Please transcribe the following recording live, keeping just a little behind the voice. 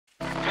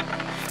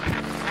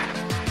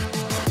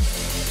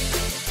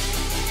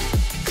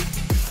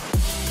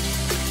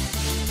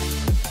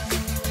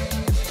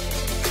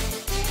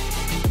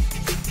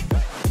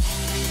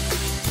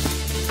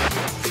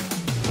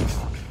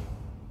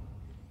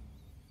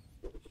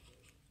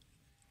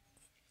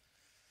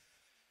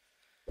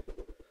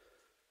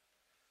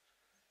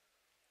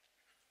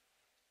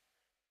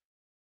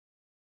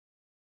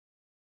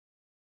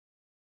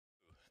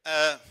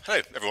Hello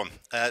everyone,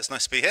 it's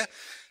nice to be here.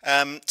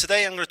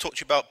 Today I'm going to talk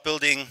to you about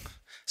building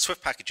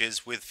Swift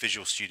packages with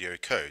Visual Studio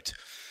Code.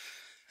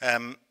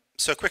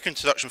 So a quick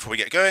introduction before we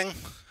get going.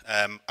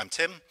 I'm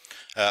Tim.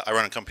 I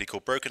run a company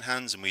called Broken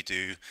Hands, and we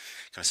do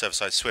kind of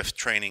server-side Swift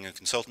training and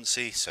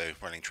consultancy, so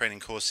running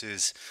training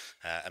courses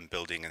and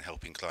building and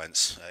helping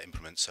clients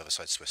implement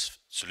server-side Swift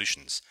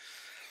solutions.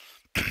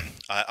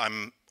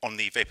 I'm on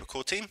the Vapor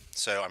core team,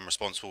 so I'm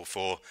responsible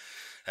for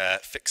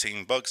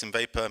fixing bugs in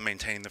Vapor,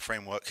 maintaining the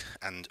framework,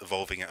 and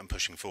evolving it and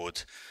pushing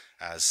forward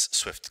as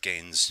Swift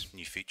gains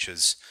new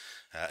features,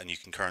 a new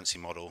concurrency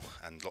model,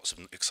 and lots of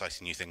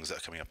exciting new things that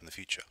are coming up in the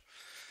future.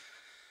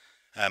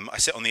 I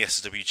sit on the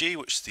SWG,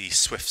 which is the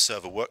Swift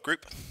Server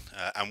Workgroup,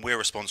 and we're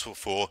responsible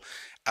for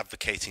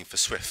advocating for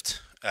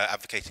Swift,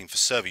 advocating for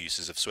server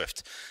uses of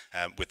Swift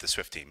with the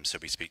Swift team. So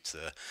we speak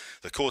to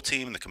the core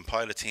team, the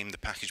compiler team, the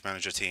package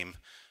manager team,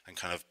 and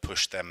kind of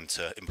push them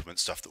to implement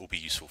stuff that will be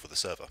useful for the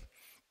server.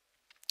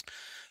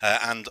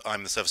 And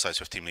I'm the server-side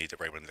Swift team lead at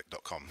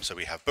raybenedict.com. So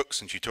we have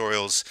books and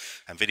tutorials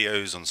and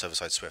videos on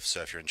server-side Swift,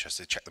 so if you're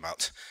interested, check them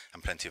out,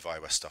 and plenty of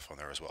iOS stuff on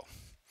there as well.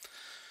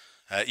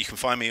 You can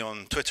find me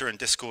on Twitter and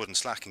Discord and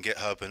Slack and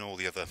GitHub and all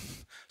the other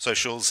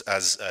socials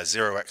as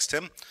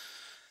 0xtim.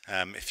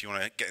 If you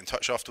want to get in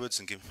touch afterwards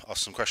and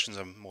ask some questions,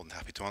 I'm more than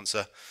happy to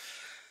answer.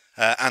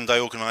 And I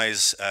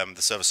organise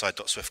the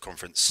server-side.swift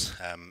conference,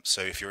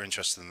 so if you're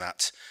interested in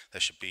that, there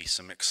should be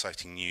some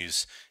exciting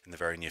news in the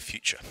very near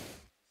future.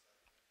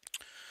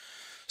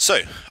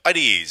 So,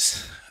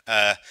 IDEs,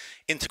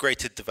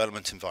 integrated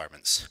development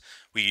environments.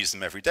 We use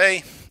them every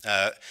day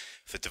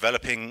for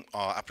developing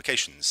our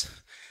applications,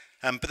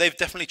 but they've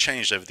definitely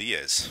changed over the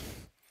years.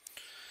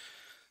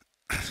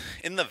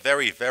 In the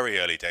very, very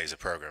early days of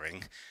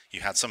programming,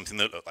 you had something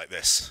that looked like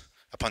this,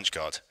 a punch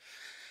card.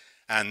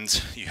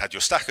 And you had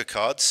your stack of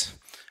cards,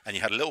 and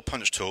you had a little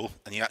punch tool,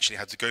 and you actually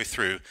had to go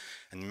through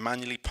and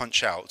manually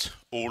punch out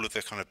all of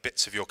the kind of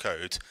bits of your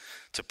code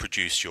to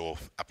produce your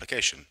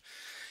application.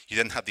 You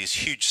then had these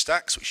huge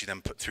stacks, which you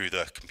then put through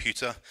the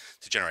computer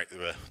to generate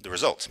the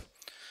result.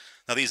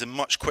 Now, these are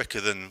much quicker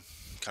than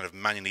kind of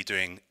manually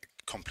doing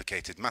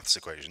complicated maths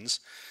equations,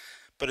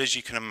 but as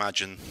you can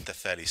imagine, they're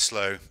fairly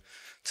slow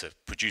to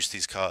produce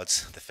these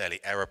cards, they're fairly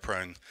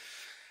error-prone,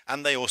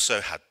 and they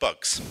also had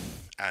bugs.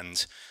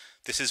 And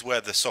this is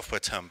where the software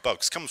term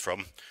bugs comes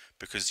from,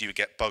 because you would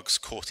get bugs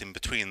caught in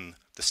between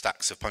the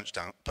stacks of punch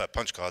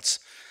cards,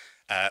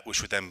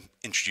 which would then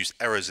introduce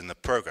errors in the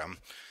program,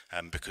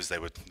 because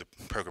the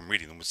program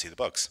reading them would see the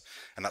bugs,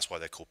 and that's why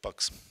they're called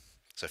bugs.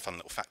 So fun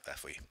little fact there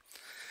for you.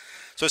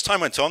 So as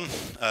time went on,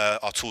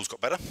 our tools got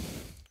better.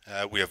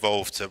 We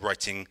evolved to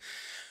writing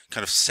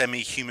kind of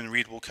semi-human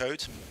readable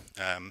code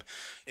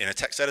in a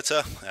text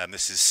editor.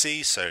 This is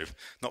C, so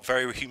not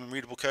very human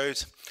readable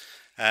code,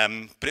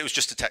 but it was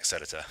just a text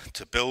editor.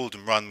 To build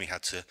and run, we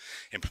had to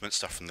implement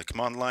stuff from the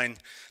command line.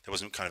 There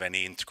wasn't kind of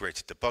any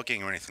integrated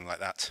debugging or anything like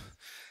that,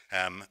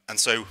 and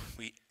so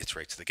we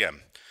iterated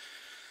again.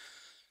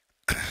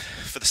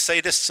 For the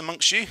sadists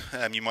amongst you,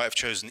 you might have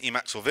chosen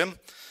Emacs or Vim,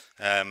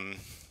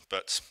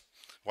 but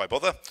why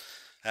bother?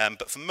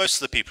 But for most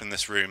of the people in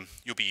this room,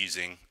 you'll be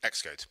using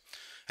Xcode.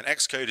 And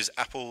Xcode is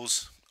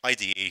Apple's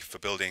IDE for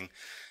building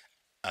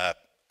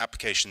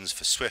applications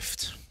for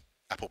Swift,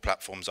 Apple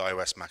platforms,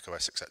 iOS,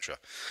 macOS, etc.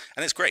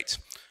 And it's great.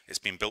 It's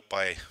been built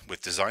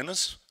with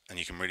designers, and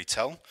you can really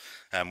tell,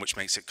 which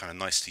makes it kind of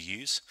nice to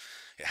use.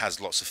 It has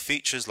lots of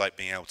features like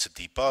being able to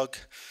debug.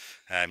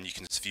 You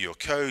can view your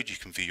code, you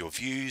can view your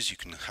views, you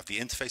can have the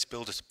interface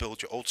builder to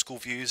build your old school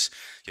views,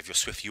 you have your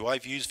Swift UI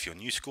views for your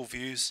new school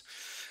views,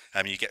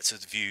 you get to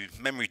view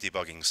memory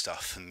debugging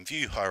stuff and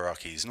view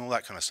hierarchies and all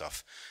that kind of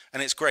stuff.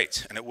 And it's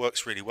great, and it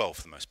works really well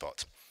for the most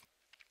part.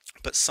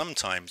 But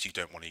sometimes you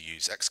don't want to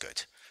use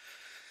Xcode.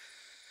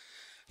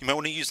 You might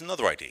want to use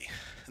another IDE,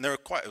 and there are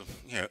quite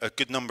a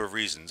good number of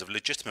reasons, of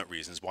legitimate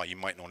reasons, why you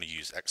might not want to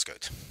use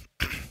Xcode.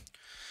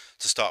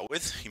 To start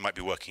with, you might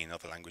be working in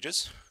other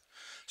languages.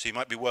 So you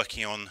might be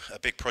working on a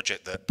big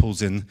project that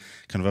pulls in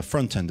kind of a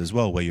front end as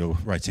well, where you're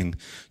writing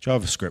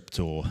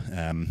JavaScript or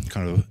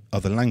kind of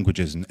other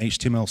languages and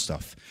HTML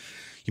stuff.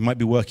 You might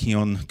be working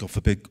on, God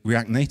forbid,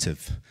 React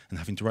Native and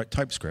having to write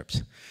TypeScript.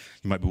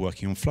 You might be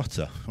working on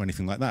Flutter or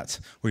anything like that,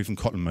 or even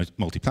Kotlin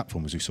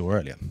multi-platform, as we saw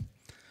earlier.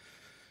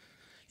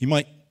 You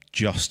might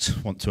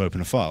just want to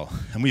open a file,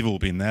 and we've all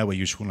been there, where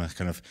you just want to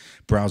kind of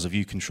browse a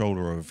view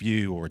controller or a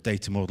view or a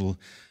data model,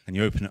 and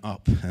you open it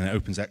up, and it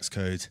opens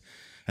Xcode,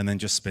 and then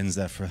just spins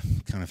there for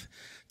kind of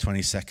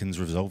 20 seconds,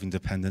 resolving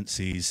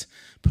dependencies,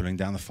 pulling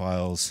down the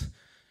files.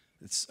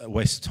 It's a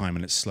waste of time,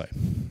 and it's slow.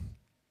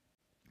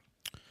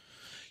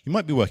 You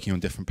might be working on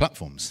different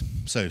platforms.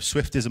 So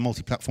Swift is a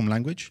multi-platform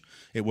language.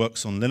 It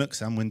works on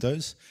Linux and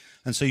Windows.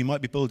 And so you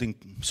might be building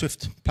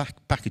Swift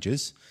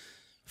packages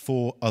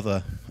for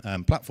other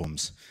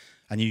platforms.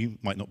 And you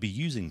might not be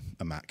using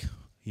a Mac.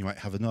 You might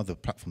have another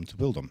platform to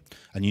build on.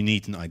 And you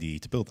need an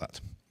IDE to build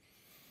that.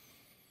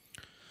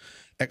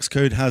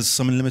 Xcode has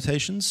some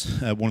limitations.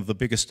 One of the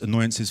biggest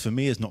annoyances for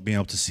me is not being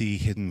able to see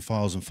hidden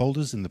files and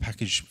folders in the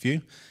package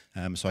view.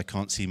 So I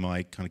can't see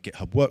my kind of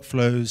GitHub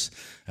workflows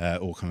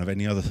or kind of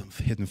any other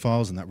hidden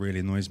files, and that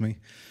really annoys me.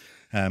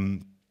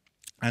 And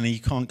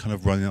you can't kind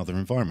of run in other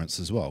environments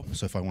as well.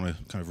 So if I want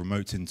to kind of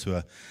remote into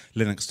a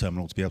Linux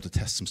terminal to be able to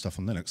test some stuff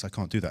on Linux, I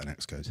can't do that in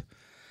Xcode.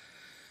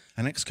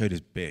 And Xcode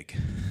is big.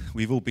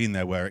 We've all been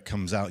there where it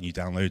comes out and you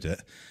download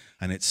it,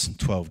 and it's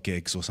 12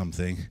 gigs or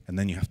something, and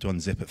then you have to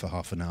unzip it for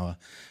half an hour,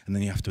 and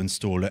then you have to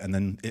install it, and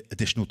then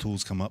additional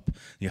tools come up, and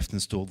you have to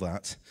install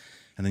that,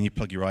 and then you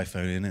plug your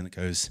iPhone in, and it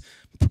goes,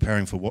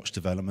 preparing for watch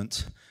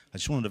development. I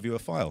just wanted to view a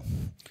file.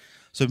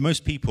 So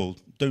most people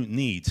don't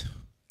need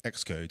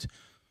Xcode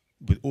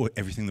with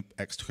everything that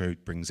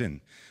Xcode brings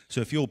in.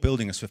 So if you're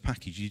building a Swift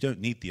package, you don't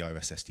need the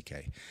iOS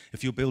SDK.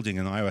 If you're building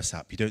an iOS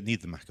app, you don't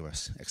need the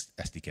macOS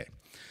SDK.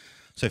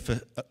 So for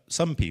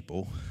some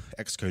people,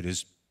 Xcode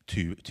is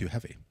too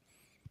heavy.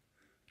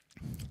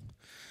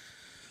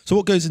 So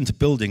what goes into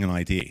building an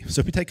IDE?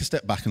 So if we take a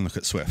step back and look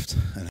at Swift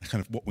and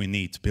kind of what we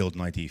need to build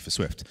an IDE for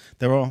Swift,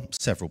 there are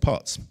several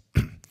parts.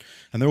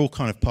 And they're all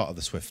kind of part of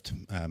the Swift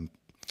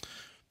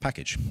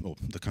package, or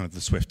the kind of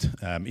the Swift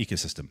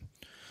ecosystem.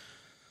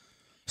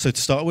 So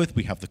to start with,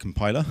 we have the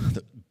compiler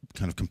that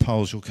kind of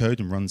compiles your code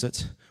and runs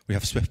it. We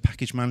have Swift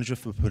Package Manager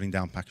for putting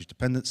down package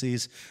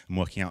dependencies and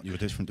working out your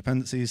different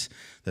dependencies.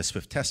 There's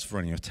Swift Test for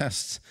running your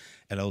tests,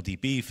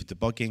 LLDB for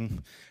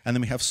debugging, and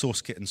then we have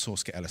SourceKit and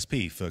SourceKit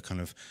LSP for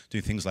kind of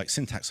doing things like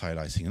syntax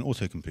highlighting and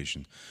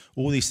auto-completion.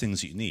 All these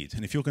things that you need.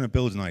 And if you're going to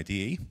build an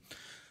IDE,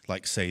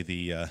 like say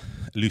the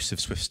elusive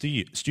Swift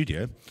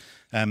Studio,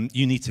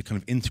 you need to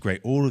kind of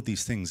integrate all of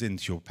these things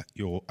into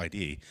your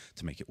IDE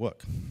to make it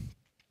work.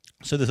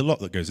 So there's a lot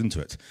that goes into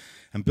it.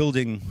 And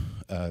building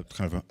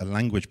kind of a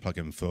language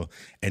plugin for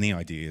any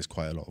IDE is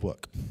quite a lot of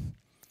work.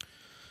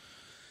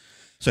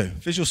 So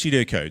Visual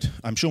Studio Code,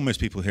 I'm sure most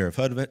people here have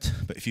heard of it,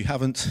 but if you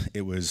haven't,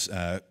 it was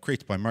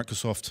created by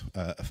Microsoft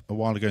a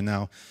while ago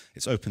now.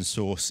 It's open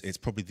source. It's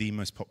probably the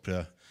most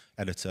popular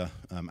editor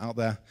out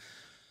there.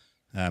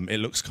 It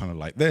looks kind of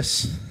like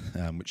this,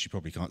 which you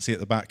probably can't see at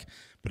the back,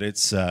 but it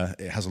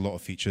has a lot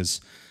of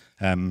features.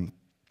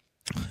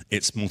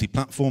 It's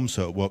multi-platform,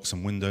 so it works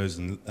on Windows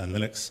and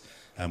Linux,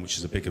 which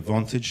is a big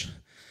advantage.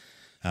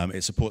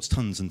 It supports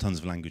tons and tons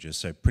of languages,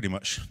 so pretty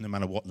much no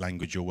matter what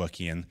language you're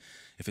working in,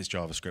 if it's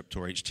JavaScript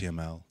or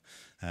HTML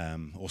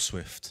or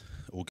Swift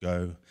or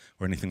Go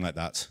or anything like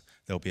that,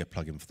 there'll be a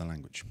plugin for the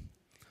language.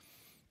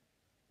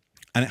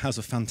 And it has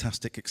a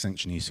fantastic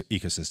extension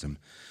ecosystem.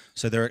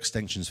 So there are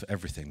extensions for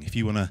everything. If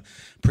you want to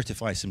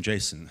prettify some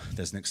JSON,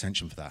 there's an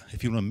extension for that.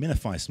 If you want to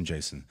minify some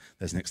JSON,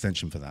 there's an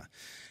extension for that.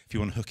 If you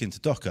want to hook into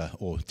Docker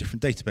or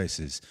different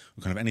databases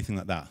or kind of anything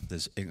like that,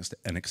 there's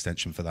an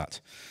extension for that.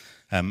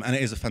 And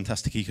it is a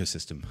fantastic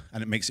ecosystem,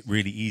 and it makes it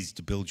really easy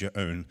to build your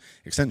own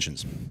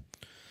extensions.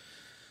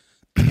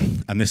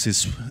 And this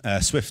is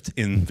Swift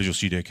in Visual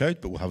Studio Code,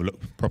 but we'll have a look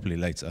properly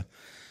later.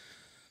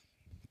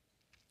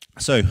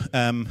 So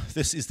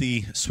this is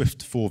the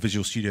Swift for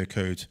Visual Studio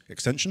Code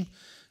extension.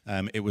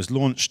 It was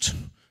launched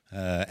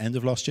end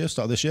of last year,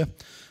 start of this year,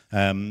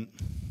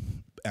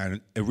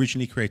 and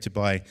originally created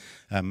by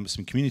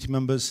some community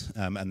members,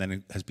 and then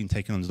it has been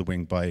taken under the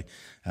wing by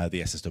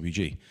the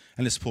SSWG.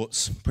 And it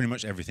supports pretty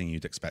much everything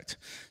you'd expect.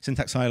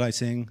 Syntax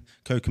highlighting,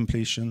 code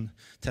completion,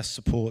 test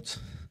support,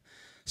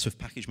 Swift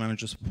Package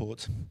Manager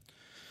support,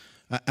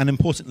 and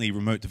importantly,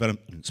 remote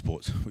development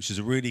support, which is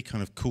a really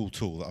kind of cool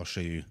tool that I'll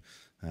show you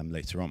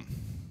later on.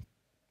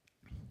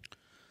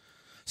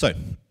 So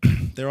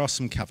there are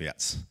some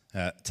caveats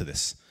to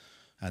this,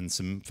 and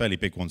some fairly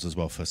big ones as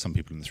well for some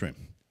people in this room.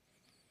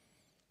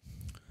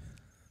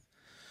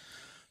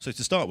 So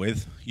to start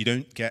with, you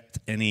don't get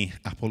any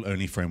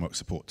Apple-only framework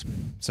support.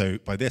 So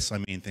by this, I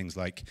mean things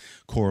like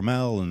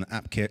CoreML and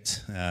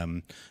AppKit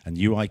and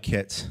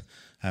UIKit.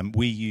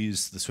 We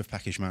use the Swift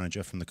Package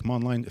Manager from the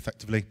command line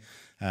effectively.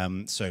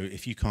 So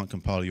if you can't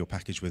compile your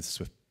package with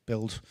Swift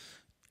build,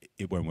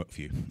 it won't work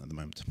for you at the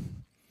moment.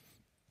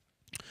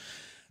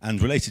 And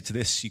related to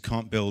this, you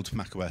can't build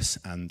macOS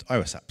and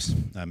iOS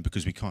apps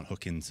because we can't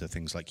hook into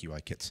things like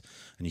UIKit,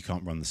 and you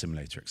can't run the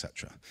simulator,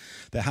 etc.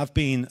 There have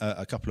been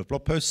a couple of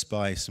blog posts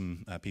by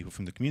some people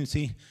from the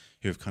community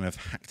who have kind of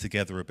hacked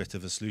together a bit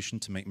of a solution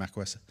to make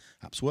macOS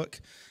apps work,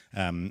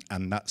 and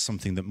that's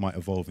something that might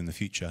evolve in the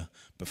future.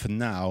 But for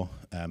now,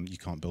 you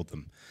can't build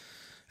them.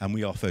 And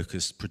we are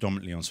focused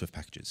predominantly on Swift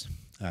packages.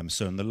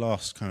 So in the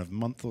last kind of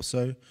month or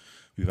so,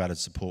 we've added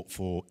support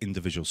for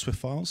individual Swift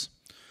files.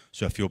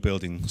 So if you're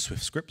building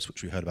Swift scripts,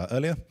 which we heard about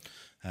earlier,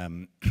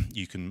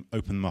 you can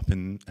open them up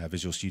in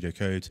Visual Studio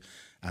Code,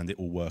 and it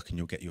will work, and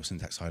you'll get your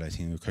syntax highlighting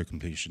and your code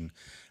completion,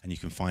 and you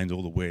can find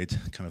all the weird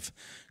kind of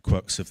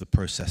quirks of the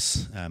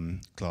process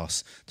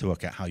class to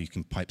work out how you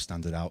can pipe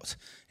standard out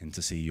and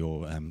to see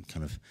your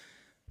kind of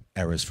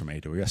errors from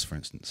AWS, for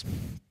instance.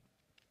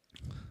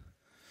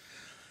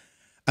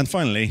 And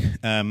finally,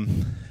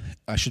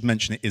 I should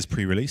mention it is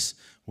pre-release.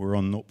 We're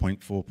on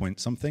 0.4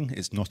 point something.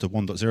 It's not a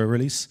 1.0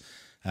 release.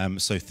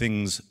 So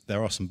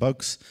there are some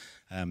bugs,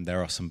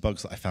 There are some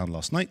bugs that I found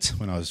last night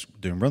when I was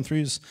doing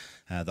run-throughs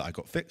that I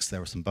got fixed.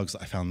 There are some bugs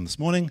that I found this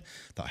morning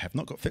that I have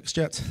not got fixed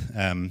yet.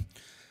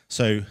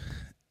 So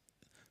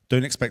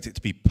don't expect it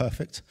to be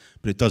perfect,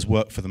 but it does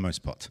work for the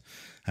most part,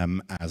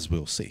 as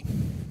we'll see.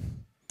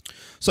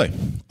 So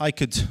I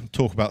could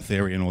talk about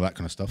theory and all that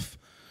kind of stuff.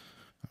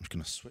 I'm just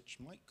going to switch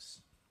mics.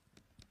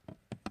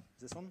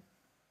 Is this on?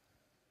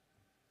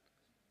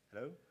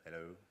 Hello?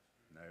 Hello?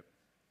 No.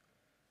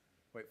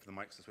 Wait for the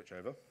mics to switch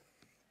over.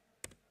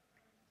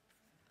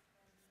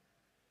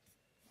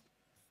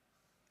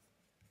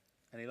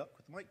 Any luck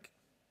with the mic?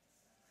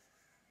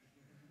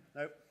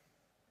 No?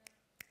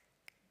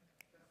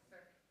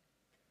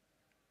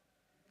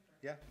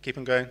 Yeah, keep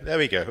on going. There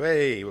we go.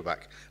 Hey, we're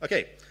back.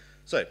 Okay,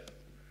 so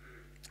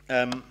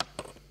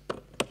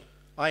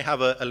I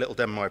have a little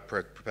demo I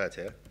prepared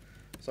here.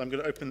 So I'm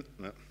going to open,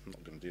 no, I'm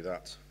not going to do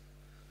that,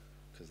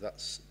 because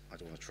that's, I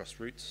don't want to trust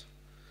roots.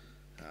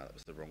 That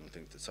was the wrong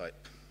thing to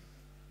type.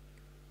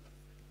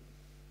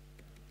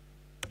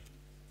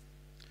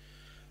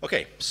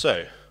 Okay,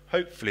 so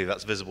hopefully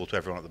that's visible to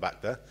everyone at the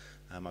back there.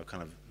 I've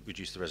kind of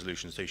reduced the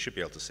resolution so you should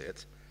be able to see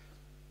it.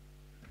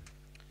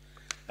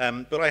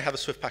 But I have a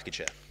Swift package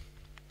here.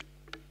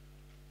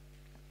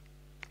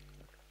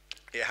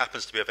 It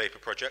happens to be a Vapor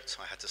project.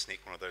 I had to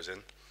sneak one of those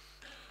in.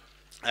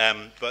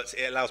 But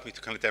it allows me to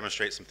kind of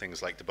demonstrate some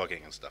things like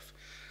debugging and stuff.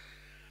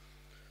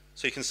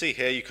 So you can see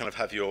here you kind of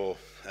have your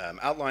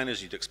outline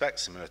as you'd expect,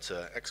 similar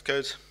to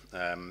Xcode.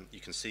 You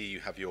can see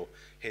you have your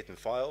hidden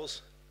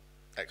files.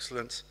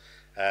 Excellent.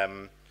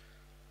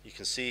 You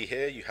can see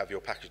here you have your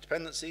package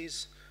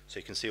dependencies. So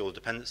you can see all the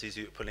dependencies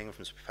you're pulling in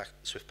from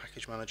Swift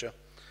Package Manager.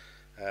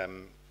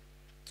 And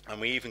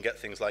we even get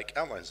things like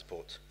outline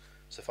support.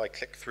 So if I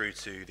click through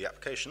to the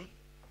application,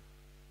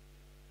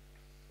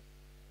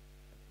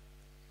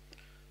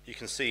 you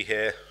can see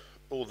here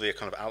all the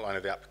kind of outline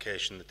of the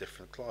application, the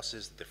different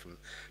classes, the different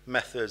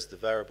methods, the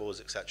variables,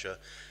 etc.,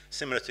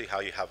 similar to how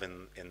you have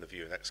in the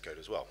view in Xcode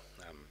as well.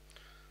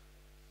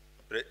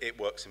 But it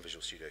works in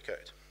Visual Studio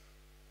Code.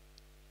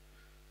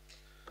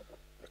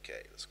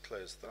 Okay, let's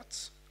close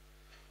that.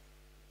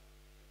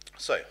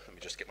 So let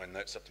me just get my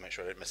notes up to make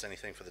sure I don't miss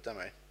anything for the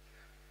demo.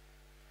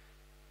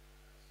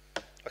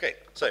 Okay,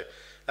 so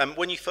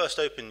when you first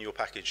open your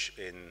package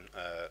in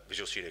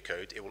Visual Studio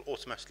Code, it will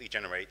automatically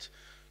generate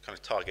kind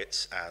of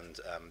targets and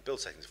build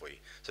settings for you.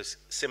 So it's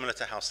similar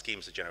to how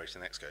schemes are generated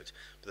in Xcode,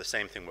 but the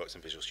same thing works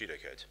in Visual Studio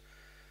Code.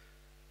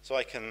 So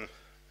I can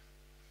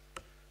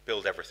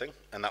build everything,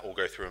 and that will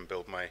go through and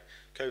build my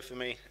code for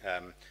me.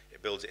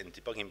 It builds it in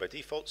debugging by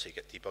default, so you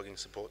get debugging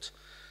support.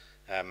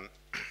 And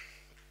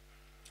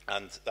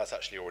that's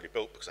actually already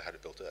built because I had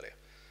it built earlier.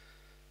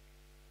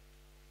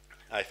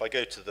 If I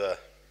go to the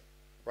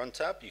Run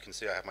tab, you can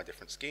see I have my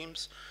different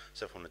schemes.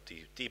 So if I want to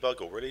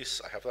debug or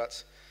release, I have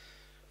that.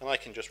 And I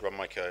can just run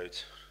my code,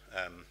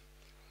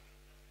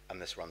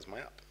 and this runs my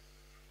app.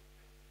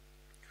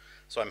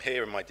 So I'm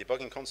here in my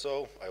debugging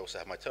console. I also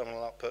have my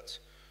terminal output,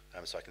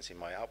 so I can see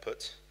my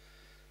output.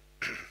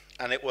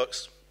 And it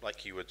works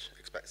like you would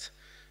expect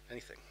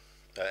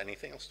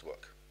anything else to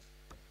work.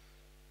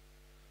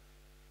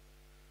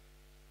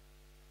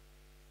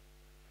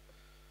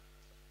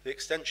 The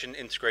extension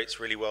integrates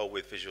really well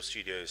with Visual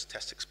Studio's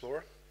Test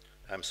Explorer.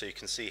 So you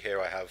can see here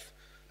I have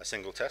a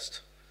single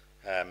test,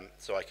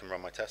 so I can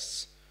run my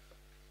tests.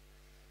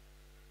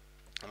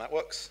 And that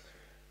works.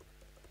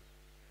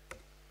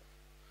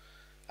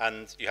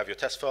 And you have your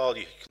test file.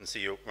 You can see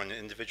you're running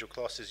individual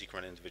classes. You can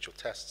run individual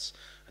tests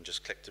and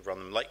just click to run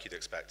them like you'd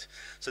expect.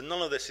 So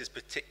none of this is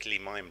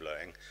particularly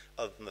mind-blowing,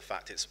 other than the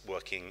fact it's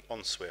working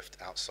on Swift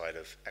outside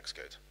of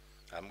Xcode,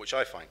 which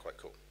I find quite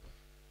cool.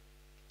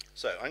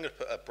 So I'm going to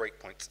put a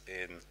breakpoint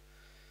in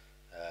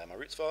my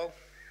roots file.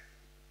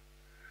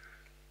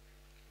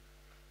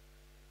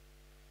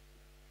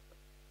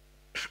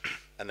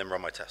 And then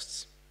run my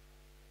tests.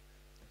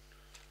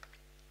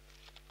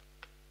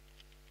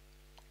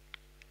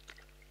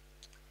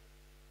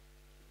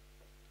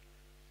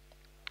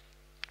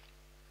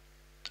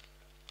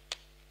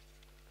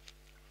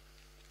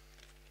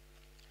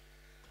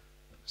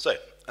 So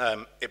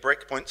it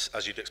breakpoints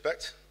as you'd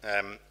expect.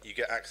 You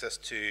get access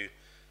to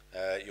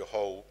your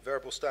whole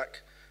variable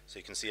stack, so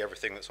you can see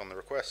everything that's on the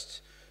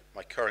request.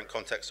 My current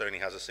context only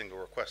has a single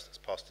request that's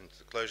passed into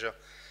the closure,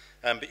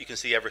 but you can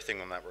see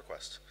everything on that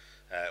request,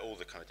 all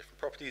the kind of different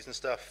properties and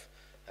stuff.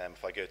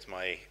 If I go to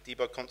my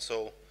debug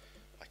console,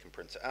 I can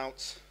print it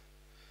out.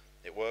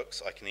 It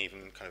works. I can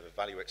even kind of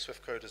evaluate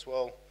Swift code as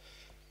well.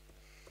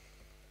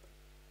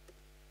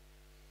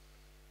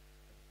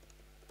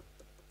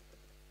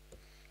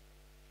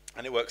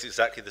 And it works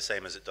exactly the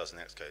same as it does in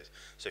Xcode.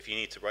 So if you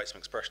need to write some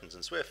expressions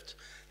in Swift,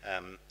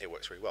 it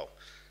works really well.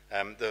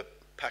 The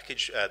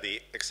package,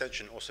 the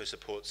extension also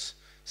supports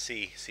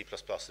C, C++,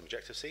 and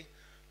Objective-C,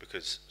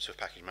 because Swift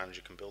Package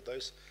Manager can build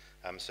those.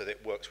 So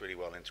that works really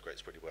well and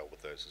integrates pretty well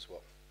with those as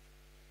well.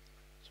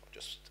 So I'll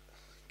just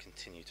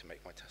continue to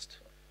make my test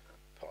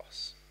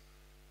pass.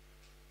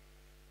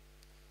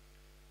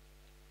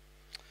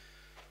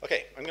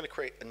 Okay, I'm going to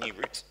create a new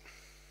root.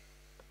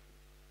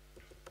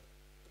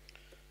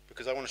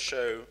 because I want to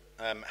show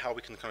how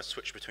we can kind of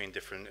switch between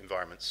different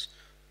environments,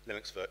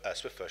 Linux,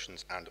 Swift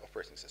versions, and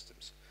operating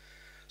systems.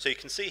 So you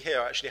can see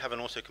here I actually have an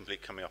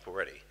autocomplete coming up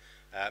already.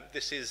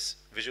 This is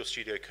Visual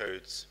Studio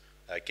Code's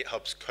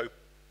GitHub's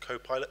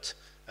Copilot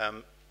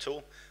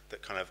tool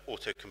that kind of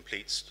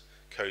auto-completes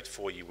code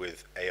for you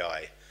with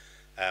AI.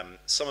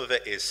 Some of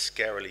it is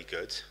scarily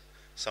good,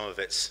 some of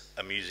it's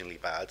amusingly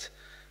bad,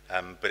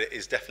 but it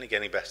is definitely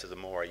getting better the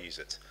more I use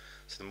it.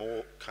 So the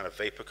more kind of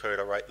vapor code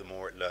I write, the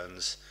more it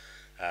learns,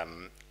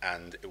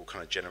 and it will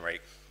kind of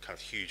generate kind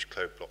of huge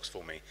code blocks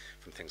for me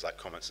from things like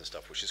comments and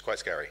stuff, which is quite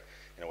scary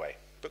in a way,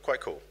 but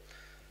quite cool.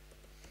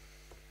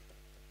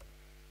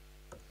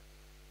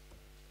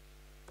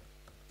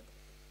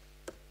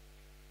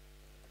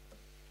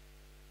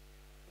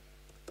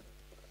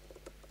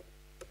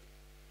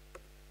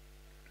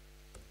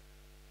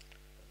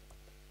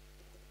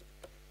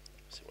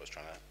 See what I was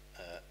trying to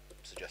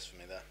suggest for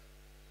me there.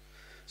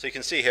 So you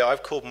can see here,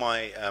 I've called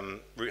my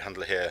root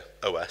handler here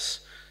OS,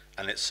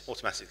 and it's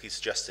automatically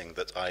suggesting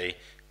that I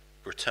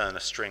return a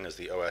string as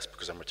the OS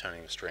because I'm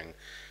returning a string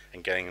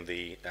and getting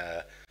the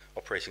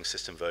operating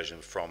system version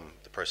from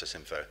the process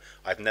info.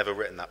 I've never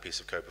written that piece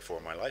of code before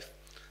in my life.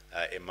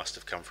 It must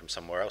have come from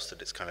somewhere else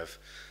that it's kind of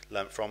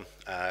learnt from,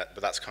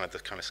 but that's kind of the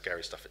kind of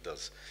scary stuff it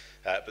does.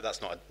 But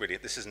that's not really,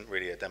 this isn't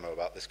really a demo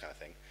about this kind of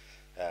thing.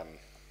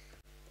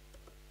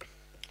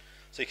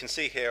 So you can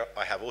see here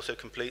I have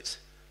autocomplete.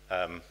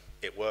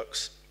 It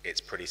works,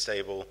 it's pretty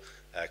stable,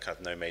 kind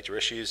of no major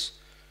issues.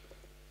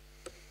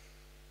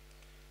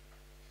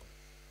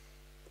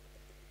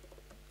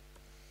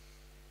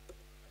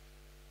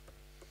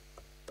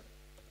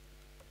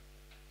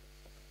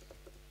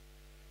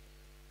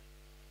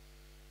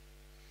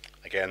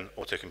 Again,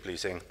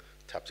 auto-completing,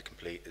 tab to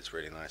complete is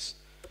really nice.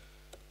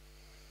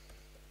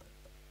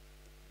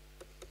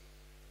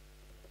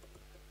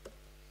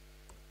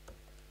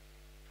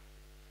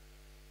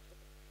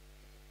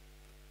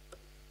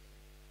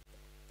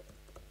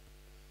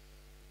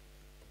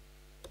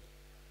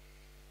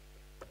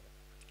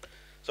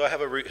 So I have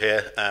a route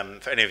here.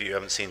 For any of you who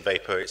haven't seen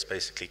Vapor, it's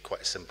basically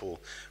quite a simple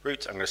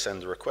route. I'm going to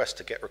send a request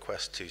to get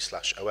request to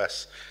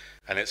 /os,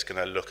 and it's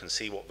going to look and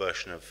see what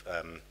version of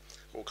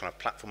what kind of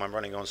platform I'm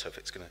running on. So if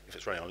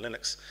it's running on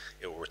Linux,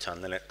 it will return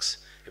Linux.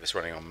 If it's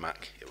running on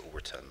Mac, it will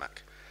return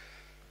Mac.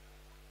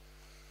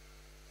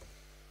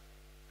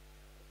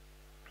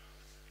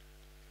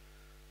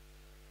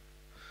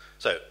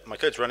 So my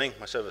code's running,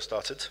 my server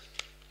started.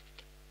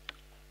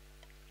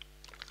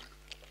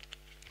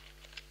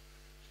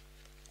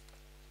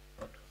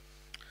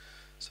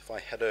 So if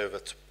I head over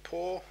to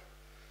POR,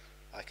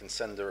 I can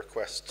send a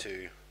request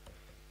to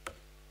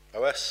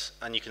OS,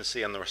 and you can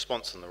see on the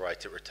response on the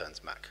right, it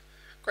returns Mac.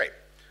 Great.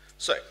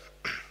 So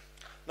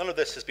none of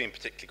this has been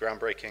particularly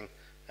groundbreaking.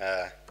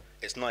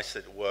 It's nice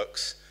that it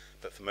works,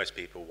 but for most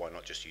people, why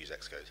not just use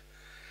Xcode?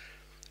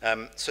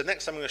 So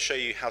next I'm going to show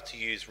you how to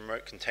use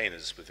remote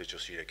containers with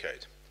Visual Studio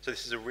Code. So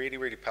this is a really,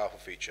 really powerful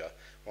feature,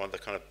 one of the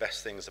kind of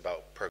best things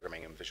about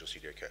programming in Visual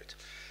Studio Code.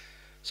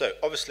 So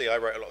obviously I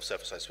write a lot of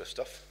server-side Swift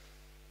stuff,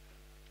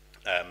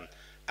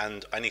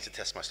 and I need to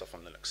test my stuff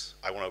on Linux.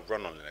 I want to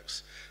run on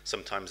Linux.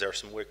 Sometimes there are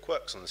some weird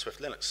quirks on the Swift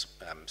Linux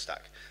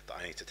stack that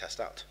I need to test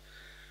out.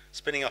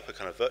 Spinning up a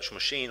kind of virtual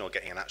machine or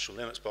getting an actual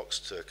Linux box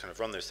to kind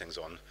of run those things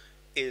on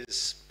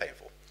is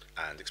painful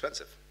and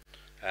expensive.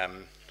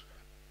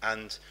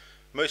 And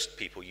most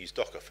people use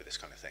Docker for this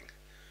kind of thing.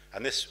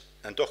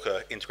 And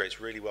Docker integrates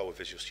really well with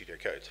Visual Studio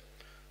Code.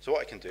 So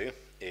what I can do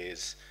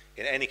is,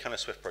 in any kind of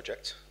Swift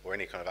project or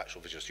any kind of actual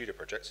Visual Studio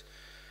project,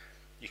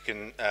 you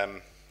can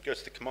go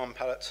to the command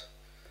palette,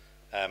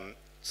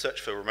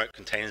 search for remote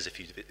containers if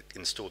you've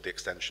installed the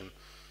extension,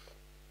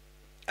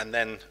 and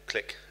then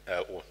click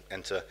or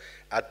enter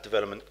add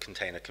development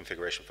container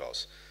configuration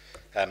files.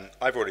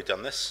 I've already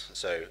done this,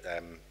 so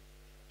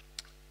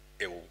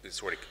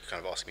it's already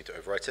kind of asking me to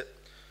overwrite it,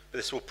 but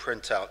this will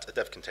print out a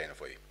dev container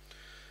for you.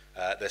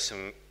 There's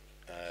some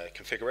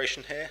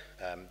configuration here.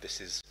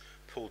 This is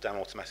pulled down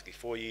automatically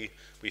for you.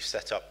 We've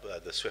set up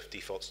the Swift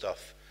default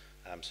stuff,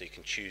 so you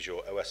can choose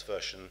your OS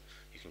version,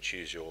 you can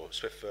choose your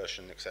Swift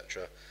version,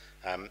 etc.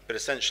 But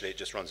essentially it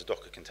just runs a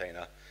Docker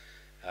container,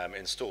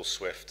 installs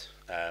Swift,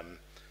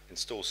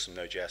 installs some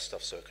Node.js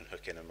stuff so it can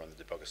hook in and run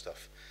the debugger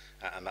stuff,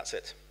 and that's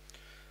it.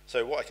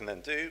 So what I can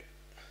then do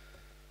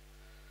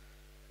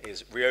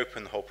is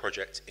reopen the whole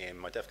project in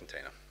my dev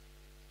container.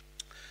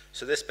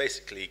 So this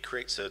basically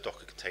creates a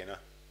Docker container,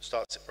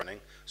 starts it running,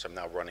 so I'm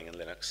now running in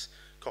Linux,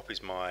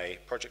 copies my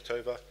project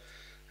over,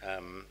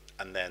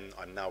 and then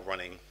I'm now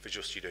running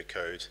Visual Studio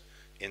Code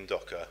in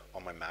Docker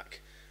on my Mac,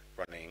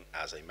 running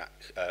as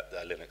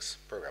a Linux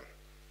program.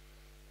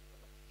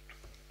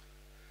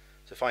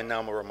 So if I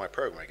now run my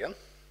program again,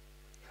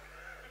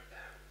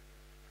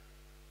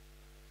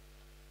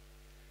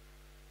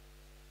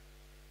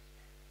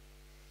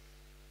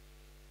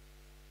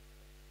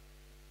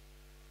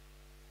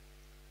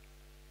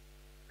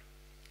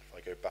 if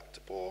I go back to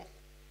POR,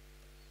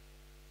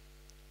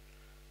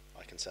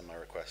 I can send my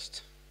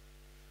request.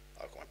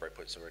 I've got my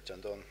breakpoints already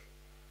turned on.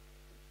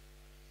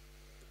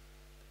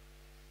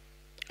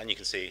 and you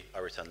can see I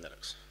return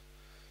Linux.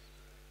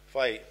 If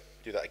I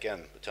do that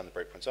again, but turn the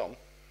breakpoints on,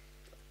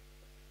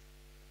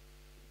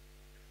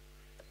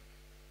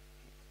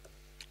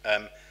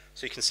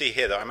 so you can see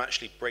here that I'm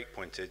actually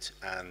breakpointed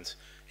and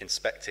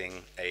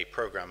inspecting a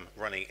program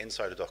running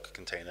inside a Docker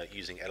container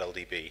using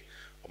LLDB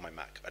on my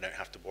Mac. I don't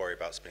have to worry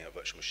about spinning up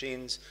virtual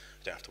machines.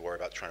 I don't have to worry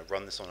about trying to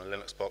run this on a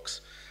Linux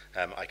box.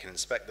 I can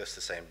inspect this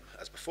the same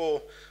as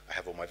before. I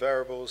have all my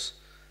variables.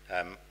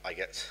 I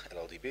get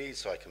LLDB,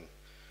 so I can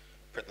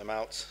print them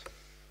out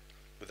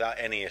without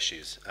any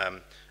issues.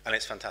 And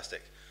it's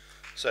fantastic.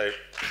 So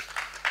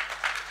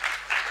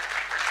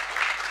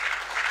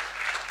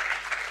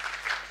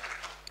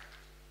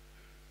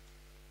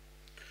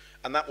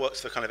and that works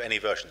for kind of any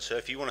version. So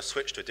if you want to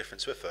switch to a different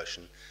Swift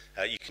version,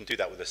 you can do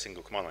that with a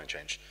single command line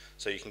change.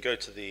 So you can go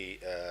to the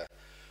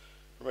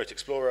Remote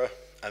Explorer,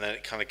 and then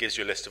it kind of gives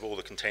you a list of all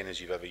the containers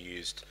you've ever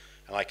used.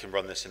 And I can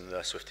run this in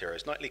the Swift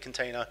Heroes Nightly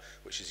container,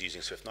 which is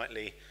using Swift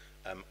Nightly.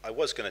 I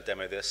was going to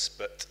demo this,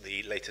 but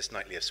the latest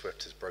Nightly of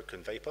Swift has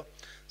broken Vapor,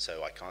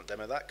 so I can't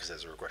demo that because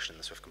there's a regression in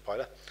the Swift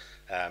compiler.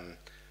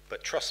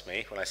 But trust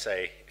me when I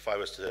say if I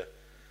was to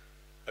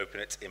open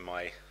it in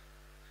my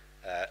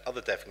other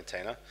dev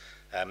container,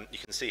 you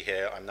can see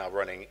here I'm now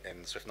running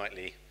in the Swift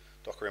Nightly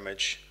Docker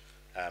image.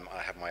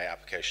 I have my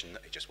application,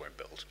 it just won't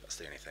build. That's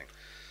the only thing.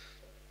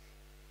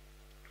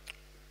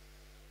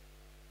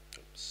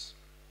 Oops.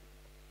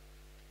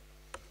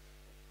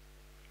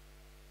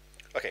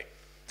 Okay,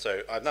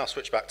 so I've now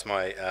switched back to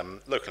my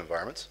local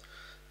environment,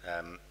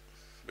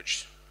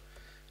 which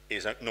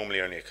is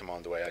normally only a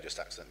command away. I just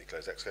accidentally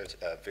closed Xcode,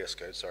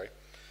 VSCode, sorry.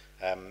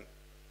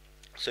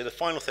 So the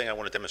final thing I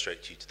want to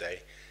demonstrate to you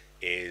today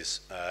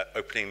is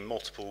opening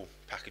multiple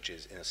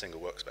packages in a single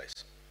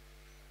workspace.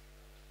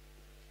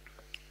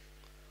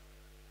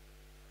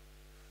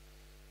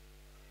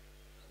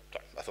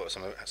 Sorry, I thought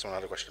someone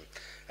had a question.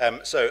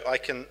 So I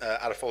can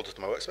add a folder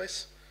to my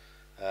workspace.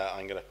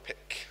 I'm going to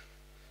pick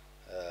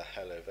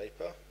Hello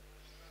Vapor.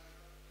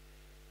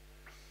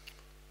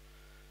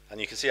 And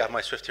you can see I have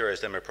my Swift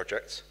Heroes demo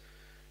project.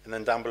 And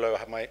then down below I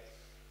have my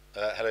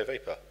Hello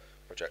Vapor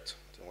project.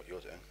 I don't know what you're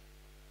doing.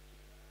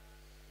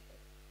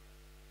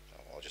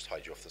 I'll just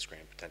hide you off the screen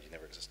and pretend you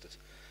never existed.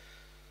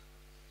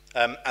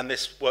 And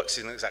this works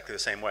in exactly the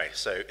same way.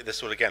 So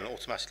this will, again,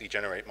 automatically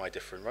generate my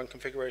different run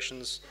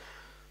configurations.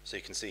 So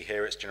you can see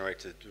here it's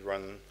generated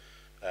run,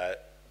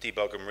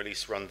 debug and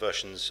release run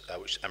versions,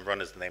 and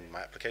run is the name of my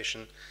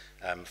application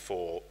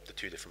for the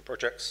two different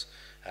projects.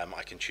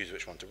 I can choose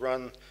which one to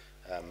run.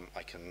 When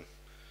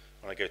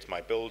I go to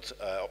my build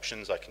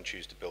options, I can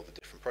choose to build the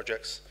different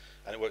projects,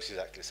 and it works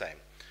exactly the same.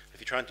 If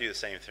you try and do the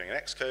same thing in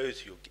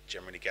Xcode, you'll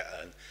generally get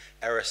an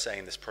error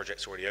saying this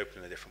project's already open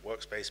in a different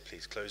workspace,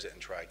 please close it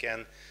and try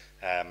again.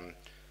 And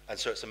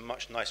so it's a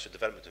much nicer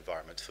development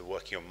environment for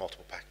working on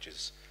multiple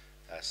packages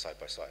side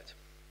by side.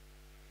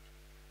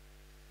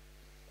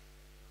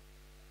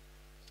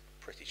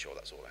 Pretty sure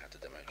that's all I had to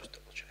demo, just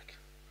double check.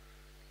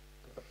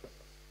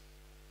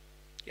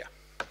 Yeah.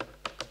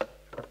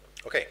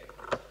 Okay.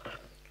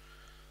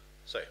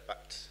 So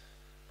back to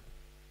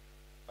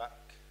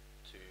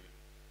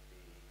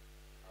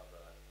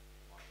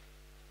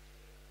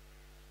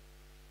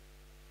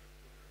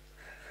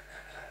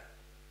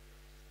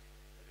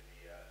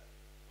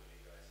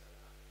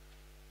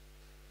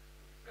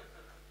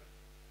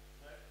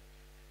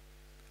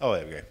oh,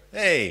 there we go.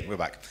 Hey, we're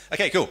back.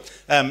 Okay, cool.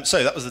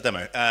 So that was the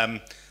demo.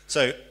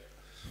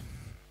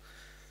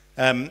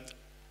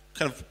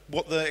 Kind of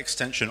what the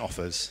extension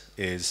offers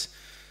is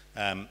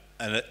an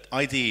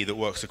IDE that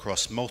works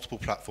across multiple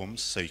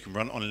platforms, so you can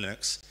run on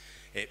Linux.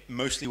 It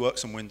mostly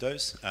works on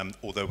Windows,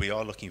 although we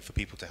are looking for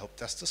people to help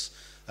test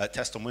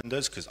on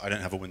Windows, because I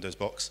don't have a Windows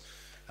box,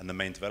 and the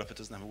main developer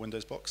doesn't have a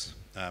Windows box.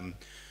 And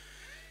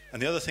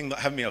the other thing that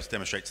I haven't been able to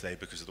demonstrate today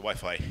because of the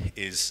Wi-Fi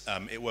is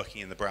it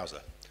working in the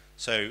browser.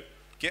 So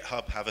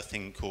GitHub have a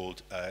thing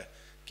called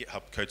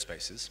GitHub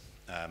Codespaces,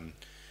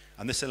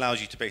 and this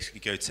allows you to basically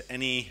go to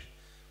any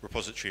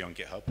repository on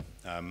GitHub,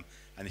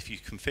 and if you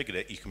configured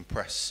it, you can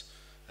press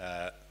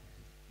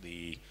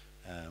the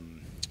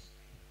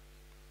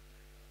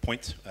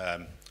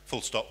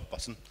full stop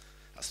button,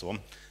 that's the one,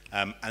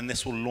 and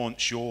this will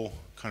launch your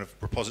kind of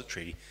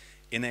repository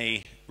in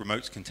a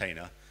remote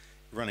container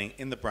running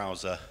in the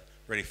browser,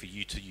 ready for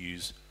you to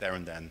use there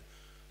and then.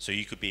 So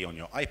you could be on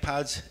your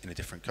iPad in a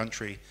different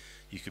country,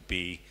 you could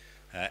be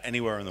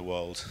anywhere in the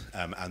world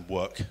and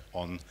work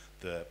on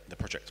the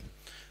project.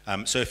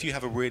 So if you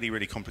have a really,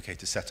 really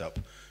complicated setup,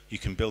 you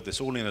can build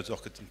this all in a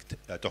Docker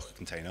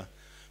container,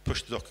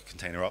 push the Docker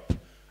container up,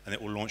 and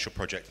it will launch your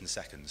project in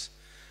seconds.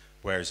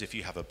 Whereas if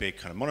you have a big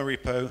kind of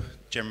monorepo,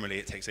 generally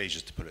it takes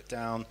ages to put it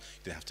down. You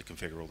then have to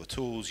configure all the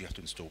tools, you have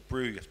to install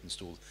Brew, you have to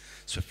install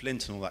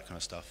SwiftLint and all that kind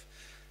of stuff.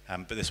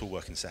 But this will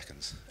work in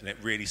seconds, and it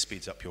really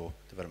speeds up your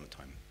development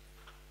time.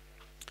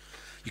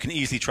 You can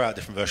easily try out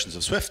different versions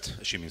of Swift,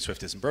 assuming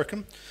Swift isn't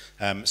broken.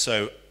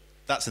 So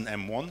that's an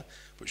M1,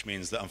 which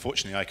means that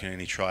unfortunately I can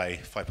only try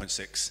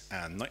 5.6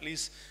 and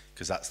Nightlies,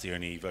 because that's the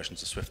only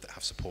versions of Swift that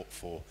have support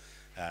for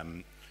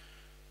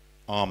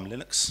ARM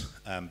Linux,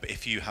 but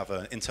if you have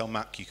an Intel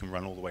Mac, you can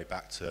run all the way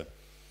back to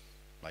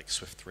like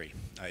Swift 3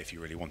 if you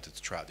really wanted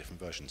to try out different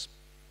versions.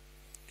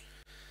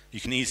 You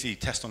can easily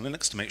test on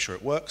Linux to make sure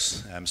it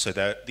works.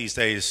 These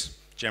days,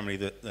 generally,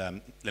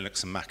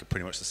 Linux and Mac are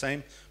pretty much the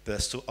same, but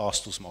there are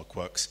still some odd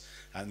quirks,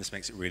 and this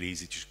makes it really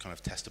easy to kind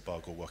of test a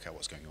bug or work out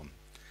what's going on.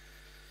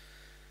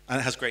 And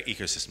it has great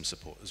ecosystem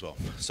support as well.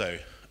 So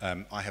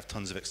I have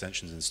tons of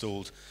extensions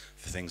installed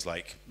for things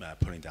like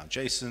pulling down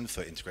JSON,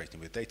 for integrating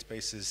with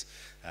databases,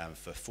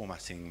 for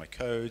formatting my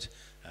code.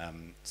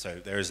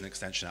 So there is an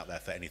extension out there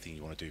for anything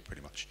you want to do,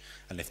 pretty much.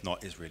 And if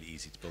not, it's really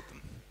easy to build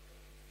them.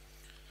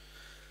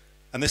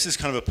 And this is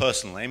kind of a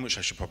personal aim, which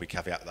I should probably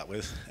caveat that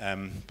with.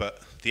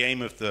 But the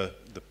aim of the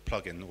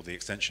plugin or the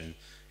extension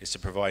is to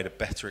provide a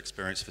better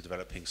experience for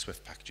developing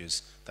Swift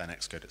packages than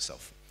Xcode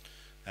itself.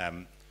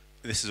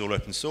 This is all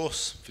open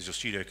source. Visual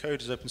Studio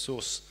Code is open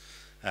source.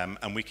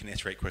 And we can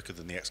iterate quicker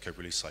than the Xcode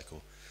release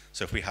cycle.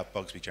 So if we have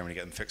bugs, we generally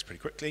get them fixed pretty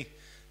quickly.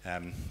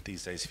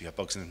 These days, if you have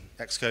bugs in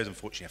Xcode,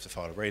 unfortunately, you have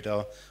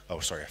to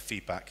file a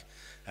feedback,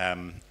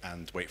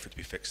 and wait for it to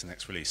be fixed in the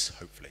next release,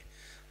 hopefully.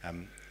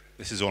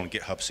 This is all on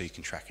GitHub, so you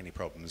can track any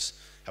problems,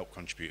 help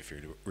contribute if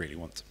you really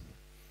want.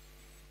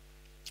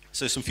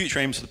 So some future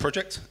aims for the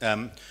project.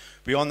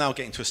 We are now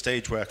getting to a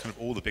stage where kind of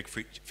all the big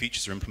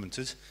features are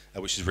implemented,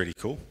 which is really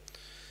cool.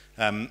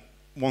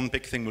 One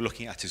big thing we're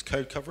looking at is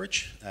code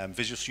coverage.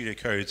 Visual Studio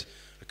Code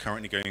are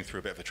currently going through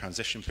a bit of a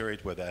transition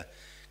period where they're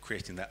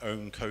creating their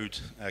own code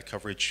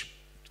coverage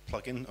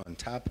plugin and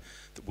tab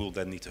that we'll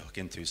then need to hook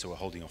into, so we're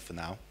holding off for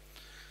now.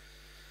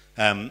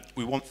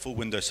 We want full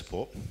Windows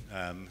support.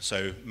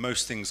 So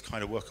most things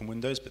kind of work on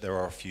Windows, but there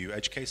are a few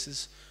edge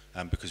cases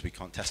because we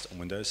can't test it on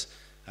Windows.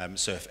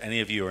 So if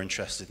any of you are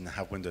interested and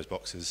have Windows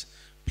boxes,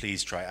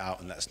 please try it out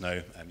and let us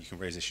know. You can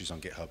raise issues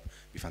on GitHub.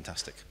 It'd be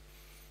fantastic.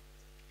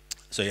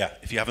 So yeah,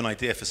 if you have an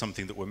idea for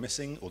something that we're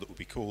missing or that would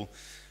be cool,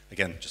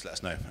 again, just let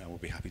us know and we'll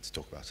be happy to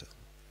talk about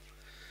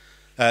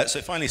it. So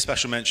finally,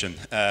 special mention.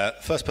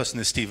 First person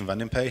is Stephen Van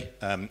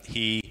Impe.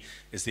 He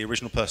is the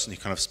original person who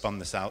kind of spun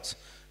this out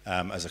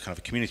as a kind of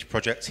a community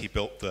project. He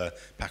built the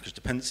package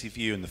dependency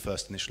view and the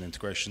first initial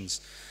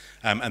integrations.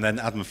 And then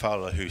Adam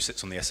Fowler, who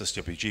sits on the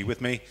SSWG with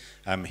me,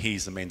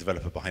 he's the main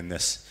developer behind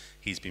this.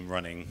 He's been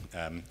writing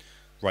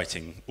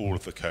all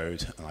of the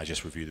code, and I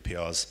just review the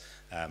PRs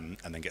and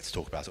then get to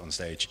talk about it on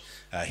stage.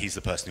 He's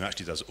the person who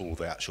actually does all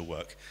the actual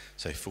work,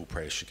 so full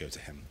praise should go to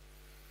him.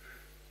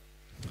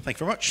 Thank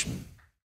you very much.